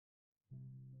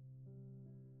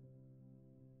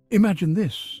Imagine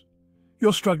this.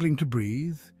 You're struggling to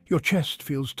breathe, your chest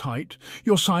feels tight,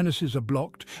 your sinuses are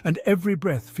blocked, and every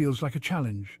breath feels like a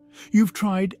challenge. You've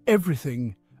tried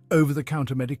everything,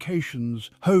 over-the-counter medications,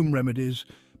 home remedies,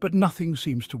 but nothing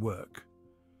seems to work.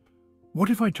 What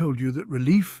if I told you that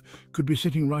relief could be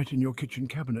sitting right in your kitchen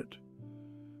cabinet?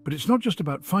 But it's not just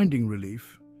about finding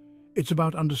relief, it's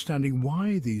about understanding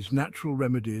why these natural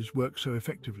remedies work so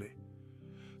effectively.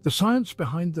 The science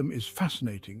behind them is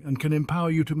fascinating and can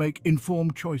empower you to make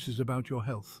informed choices about your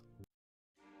health.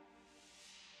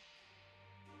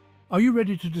 Are you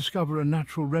ready to discover a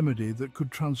natural remedy that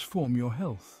could transform your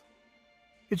health?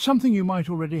 It's something you might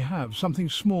already have, something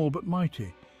small but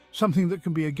mighty, something that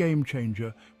can be a game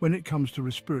changer when it comes to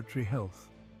respiratory health.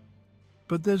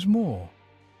 But there's more.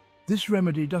 This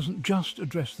remedy doesn't just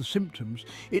address the symptoms,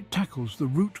 it tackles the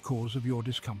root cause of your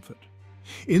discomfort.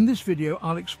 In this video,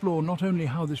 I'll explore not only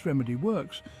how this remedy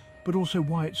works, but also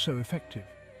why it's so effective.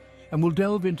 And we'll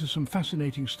delve into some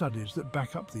fascinating studies that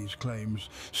back up these claims.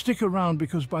 Stick around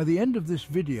because by the end of this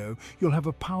video, you'll have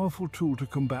a powerful tool to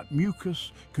combat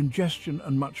mucus, congestion,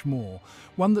 and much more.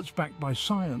 One that's backed by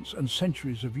science and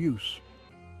centuries of use.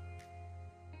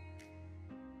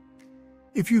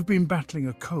 If you've been battling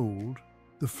a cold,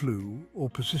 the flu,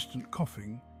 or persistent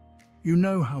coughing, you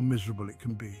know how miserable it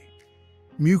can be.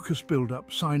 Mucus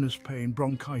buildup, sinus pain,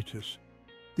 bronchitis.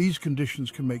 These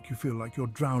conditions can make you feel like you're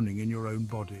drowning in your own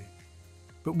body.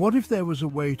 But what if there was a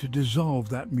way to dissolve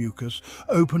that mucus,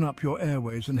 open up your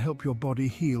airways and help your body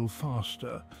heal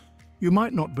faster? You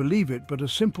might not believe it, but a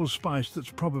simple spice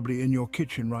that's probably in your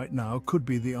kitchen right now could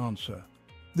be the answer.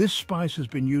 This spice has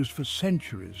been used for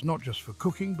centuries, not just for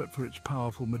cooking, but for its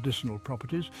powerful medicinal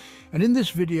properties. And in this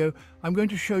video, I'm going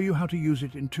to show you how to use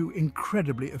it in two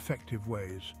incredibly effective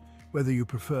ways, whether you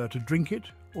prefer to drink it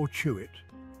or chew it.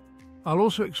 I'll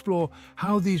also explore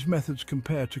how these methods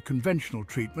compare to conventional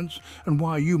treatments and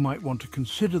why you might want to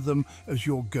consider them as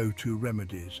your go-to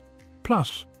remedies.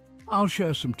 Plus, I'll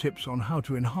share some tips on how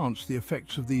to enhance the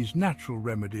effects of these natural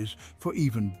remedies for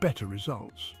even better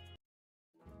results.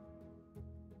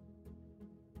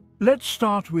 Let's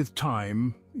start with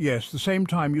thyme. Yes, the same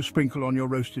thyme you sprinkle on your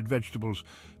roasted vegetables,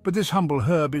 but this humble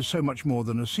herb is so much more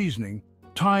than a seasoning.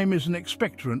 Thyme is an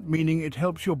expectorant, meaning it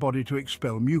helps your body to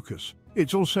expel mucus.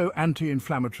 It's also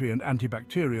anti-inflammatory and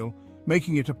antibacterial,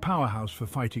 making it a powerhouse for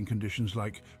fighting conditions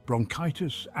like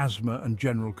bronchitis, asthma, and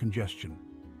general congestion.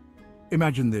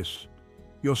 Imagine this.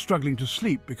 You're struggling to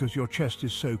sleep because your chest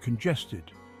is so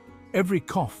congested. Every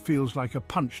cough feels like a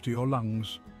punch to your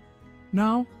lungs.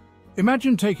 Now,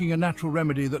 imagine taking a natural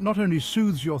remedy that not only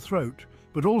soothes your throat,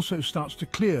 but also starts to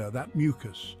clear that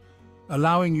mucus,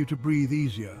 allowing you to breathe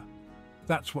easier.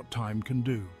 That's what thyme can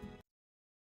do.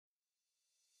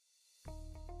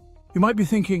 You might be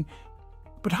thinking,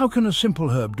 but how can a simple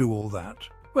herb do all that?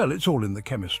 Well, it's all in the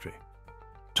chemistry.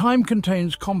 Thyme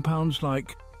contains compounds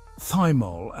like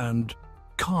thymol and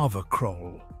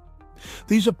carvacrol.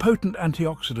 These are potent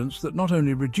antioxidants that not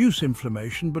only reduce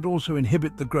inflammation, but also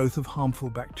inhibit the growth of harmful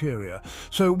bacteria.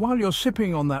 So while you're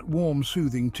sipping on that warm,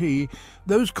 soothing tea,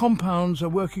 those compounds are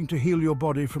working to heal your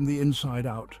body from the inside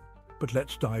out. But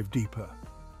let's dive deeper.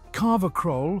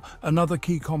 Carvacrol, another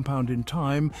key compound in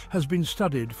thyme, has been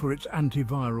studied for its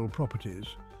antiviral properties,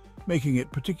 making it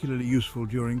particularly useful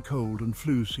during cold and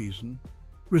flu season.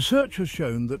 Research has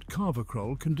shown that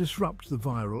carvacrol can disrupt the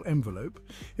viral envelope,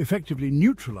 effectively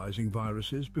neutralizing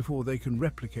viruses before they can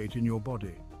replicate in your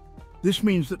body. This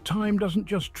means that thyme doesn't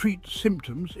just treat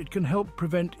symptoms, it can help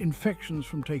prevent infections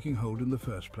from taking hold in the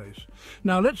first place.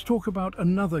 Now let's talk about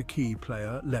another key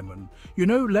player, lemon. You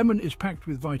know, lemon is packed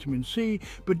with vitamin C,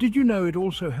 but did you know it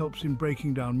also helps in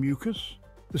breaking down mucus?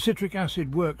 The citric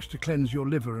acid works to cleanse your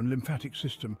liver and lymphatic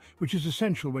system, which is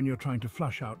essential when you're trying to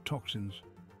flush out toxins.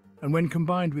 And when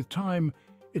combined with thyme,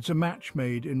 it's a match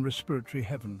made in respiratory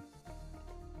heaven.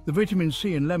 The vitamin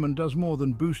C in lemon does more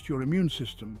than boost your immune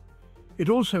system. It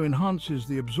also enhances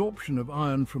the absorption of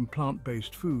iron from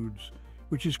plant-based foods,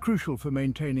 which is crucial for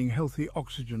maintaining healthy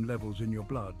oxygen levels in your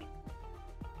blood.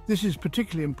 This is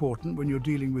particularly important when you're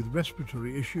dealing with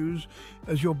respiratory issues,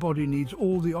 as your body needs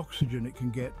all the oxygen it can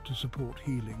get to support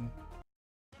healing.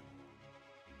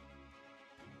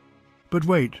 But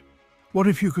wait, what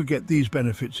if you could get these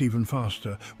benefits even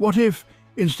faster? What if,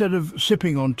 instead of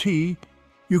sipping on tea,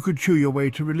 you could chew your way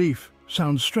to relief?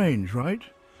 Sounds strange, right?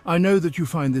 I know that you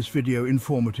find this video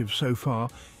informative so far,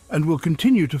 and will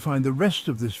continue to find the rest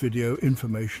of this video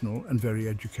informational and very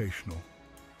educational.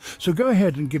 So go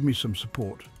ahead and give me some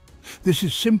support. This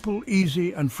is simple,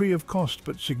 easy, and free of cost,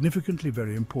 but significantly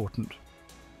very important.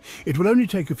 It will only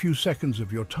take a few seconds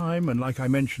of your time, and like I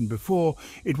mentioned before,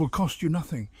 it will cost you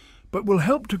nothing. but will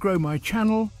help to grow my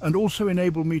channel and also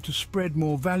enable me to spread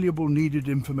more valuable needed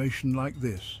information like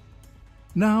this.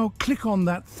 Now click on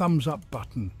that thumbs up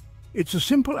button. It's a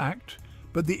simple act,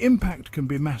 but the impact can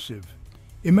be massive.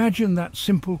 Imagine that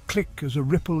simple click as a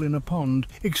ripple in a pond,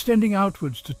 extending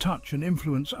outwards to touch and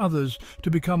influence others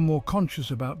to become more conscious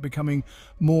about becoming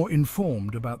more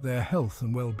informed about their health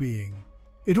and well-being.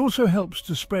 It also helps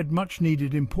to spread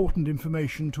much-needed important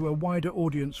information to a wider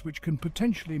audience, which can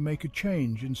potentially make a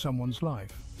change in someone's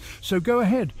life. So go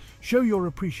ahead, show your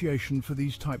appreciation for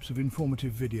these types of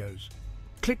informative videos.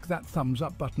 Click that thumbs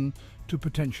up button to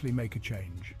potentially make a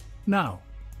change. Now,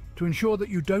 to ensure that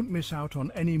you don't miss out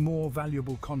on any more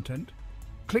valuable content,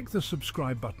 click the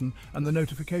subscribe button and the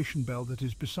notification bell that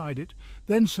is beside it,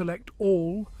 then select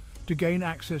all to gain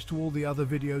access to all the other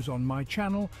videos on my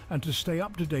channel and to stay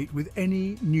up to date with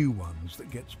any new ones that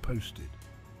gets posted.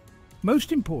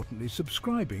 Most importantly,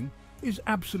 subscribing is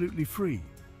absolutely free.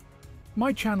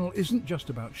 My channel isn't just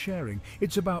about sharing,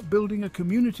 it's about building a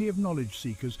community of knowledge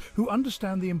seekers who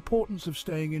understand the importance of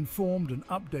staying informed and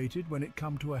updated when it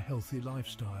comes to a healthy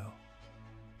lifestyle.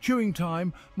 Chewing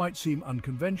thyme might seem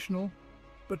unconventional,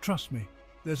 but trust me,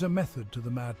 there's a method to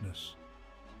the madness.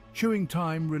 Chewing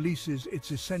thyme releases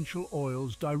its essential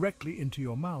oils directly into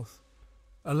your mouth,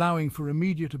 allowing for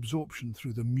immediate absorption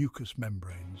through the mucous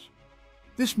membranes.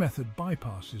 This method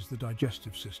bypasses the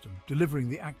digestive system, delivering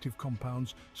the active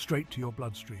compounds straight to your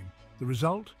bloodstream. The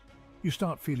result? You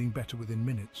start feeling better within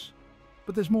minutes.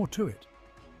 But there's more to it.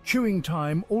 Chewing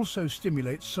thyme also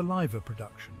stimulates saliva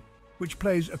production, which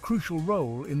plays a crucial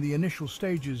role in the initial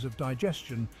stages of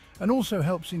digestion and also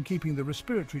helps in keeping the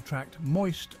respiratory tract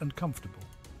moist and comfortable.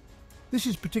 This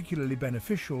is particularly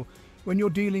beneficial when you're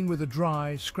dealing with a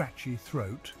dry, scratchy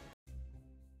throat.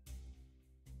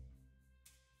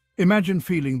 Imagine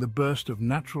feeling the burst of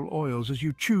natural oils as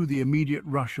you chew, the immediate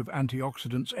rush of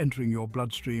antioxidants entering your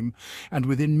bloodstream, and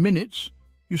within minutes,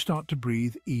 you start to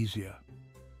breathe easier.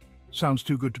 Sounds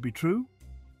too good to be true?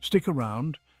 Stick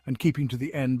around and keeping to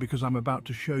the end, because I'm about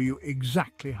to show you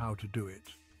exactly how to do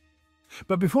it.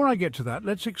 But before I get to that,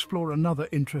 let's explore another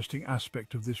interesting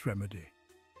aspect of this remedy.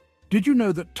 Did you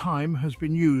know that thyme has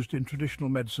been used in traditional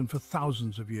medicine for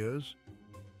thousands of years?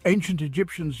 Ancient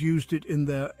Egyptians used it in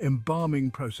their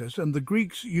embalming process, and the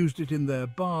Greeks used it in their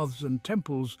baths and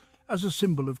temples as a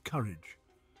symbol of courage.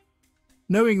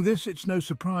 Knowing this, it's no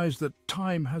surprise that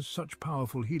thyme has such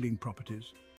powerful healing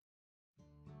properties.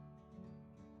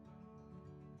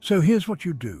 So here's what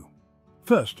you do.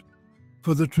 First,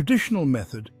 for the traditional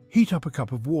method, heat up a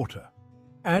cup of water.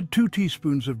 Add 2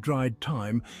 teaspoons of dried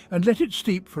thyme and let it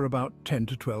steep for about 10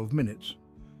 to 12 minutes.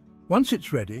 Once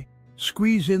it's ready,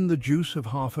 squeeze in the juice of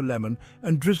half a lemon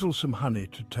and drizzle some honey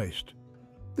to taste.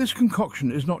 This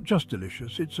concoction is not just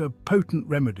delicious, it's a potent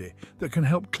remedy that can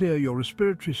help clear your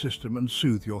respiratory system and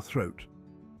soothe your throat.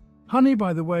 Honey,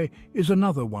 by the way, is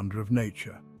another wonder of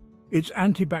nature. Its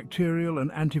antibacterial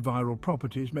and antiviral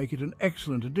properties make it an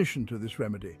excellent addition to this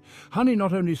remedy. Honey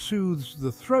not only soothes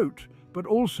the throat, but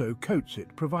also coats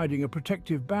it, providing a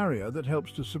protective barrier that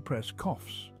helps to suppress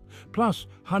coughs. Plus,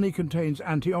 honey contains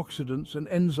antioxidants and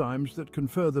enzymes that can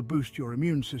further boost your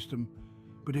immune system.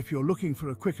 But if you're looking for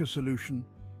a quicker solution,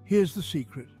 here's the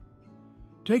secret.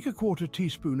 Take a 1/4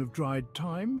 teaspoon of dried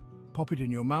thyme, pop it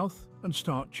in your mouth and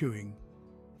start chewing.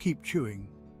 Keep chewing.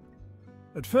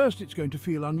 At first it's going to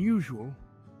feel unusual,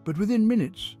 but within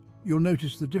minutes you'll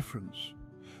notice the difference.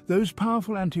 Those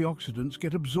powerful antioxidants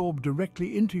get absorbed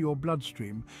directly into your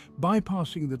bloodstream,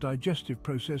 bypassing the digestive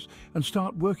process, and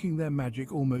start working their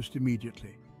magic almost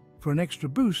immediately. For an extra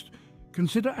boost,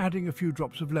 consider adding a few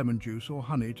drops of lemon juice or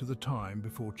honey to the thyme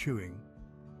before chewing.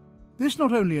 This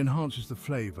not only enhances the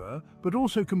flavor, but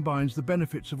also combines the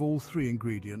benefits of all 3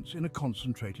 ingredients in a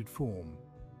concentrated form.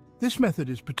 This method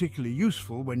is particularly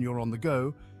useful when you're on the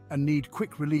go and need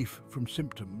quick relief from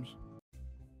symptoms.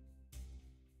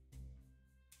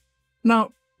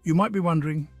 Now, you might be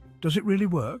wondering, does it really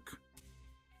work?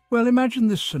 Well, imagine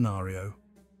this scenario.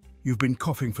 You've been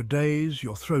coughing for days,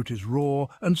 your throat is raw,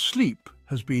 and sleep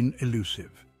has been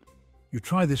elusive. You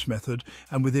try this method,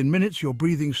 and within minutes your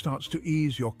breathing starts to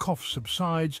ease, your cough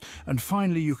subsides, and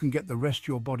finally you can get the rest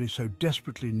your body so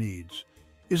desperately needs.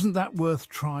 Isn't that worth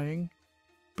trying?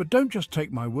 But don't just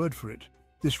take my word for it.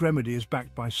 This remedy is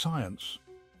backed by science.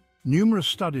 Numerous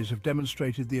studies have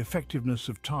demonstrated the effectiveness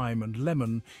of thyme and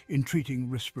lemon in treating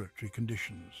respiratory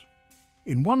conditions.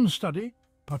 In one study,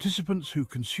 participants who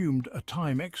consumed a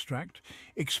thyme extract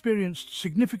experienced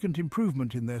significant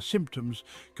improvement in their symptoms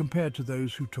compared to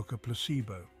those who took a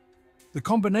placebo. The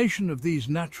combination of these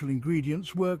natural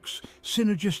ingredients works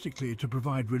synergistically to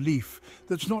provide relief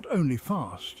that's not only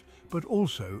fast, but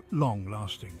also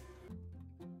long-lasting.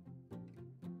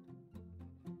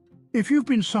 If you've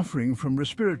been suffering from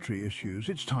respiratory issues,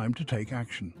 it's time to take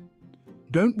action.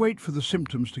 Don't wait for the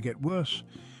symptoms to get worse.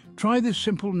 Try this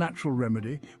simple natural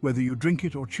remedy, whether you drink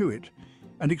it or chew it,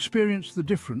 and experience the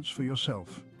difference for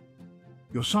yourself.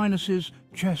 Your sinuses,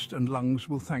 chest and lungs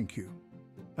will thank you.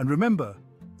 And remember,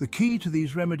 the key to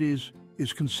these remedies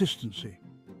is consistency.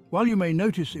 While you may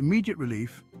notice immediate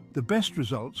relief, the best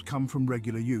results come from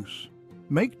regular use.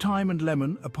 Make thyme and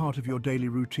lemon a part of your daily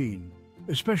routine,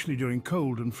 especially during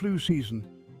cold and flu season,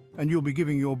 and you'll be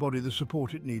giving your body the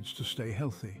support it needs to stay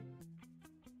healthy.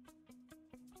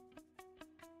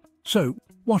 So,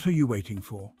 what are you waiting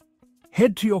for?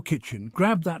 Head to your kitchen,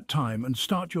 grab that thyme and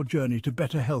start your journey to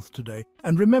better health today,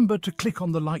 and remember to click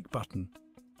on the like button.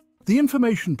 The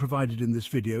information provided in this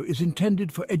video is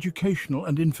intended for educational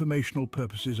and informational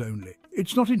purposes only.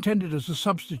 It's not intended as a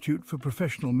substitute for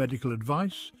professional medical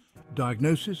advice,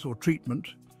 diagnosis or treatment.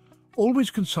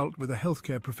 Always consult with a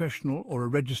healthcare professional or a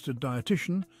registered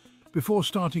dietitian before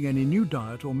starting any new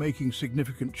diet or making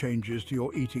significant changes to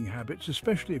your eating habits,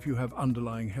 especially if you have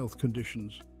underlying health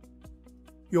conditions.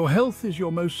 Your health is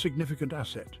your most significant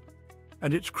asset,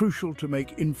 and it's crucial to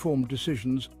make informed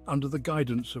decisions under the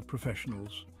guidance of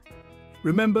professionals.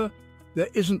 Remember, there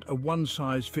isn't a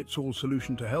one-size-fits-all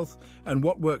solution to health, and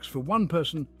what works for one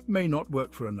person may not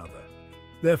work for another.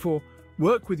 Therefore,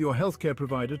 work with your healthcare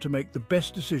provider to make the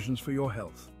best decisions for your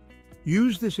health.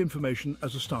 Use this information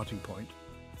as a starting point.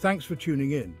 Thanks for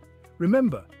tuning in.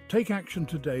 Remember, take action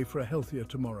today for a healthier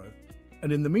tomorrow.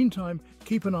 And in the meantime,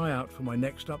 keep an eye out for my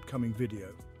next upcoming video.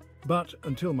 But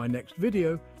until my next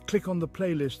video, click on the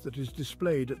playlist that is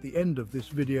displayed at the end of this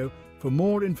video for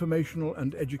more informational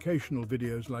and educational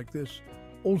videos like this.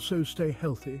 Also, stay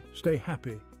healthy, stay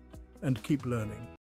happy, and keep learning.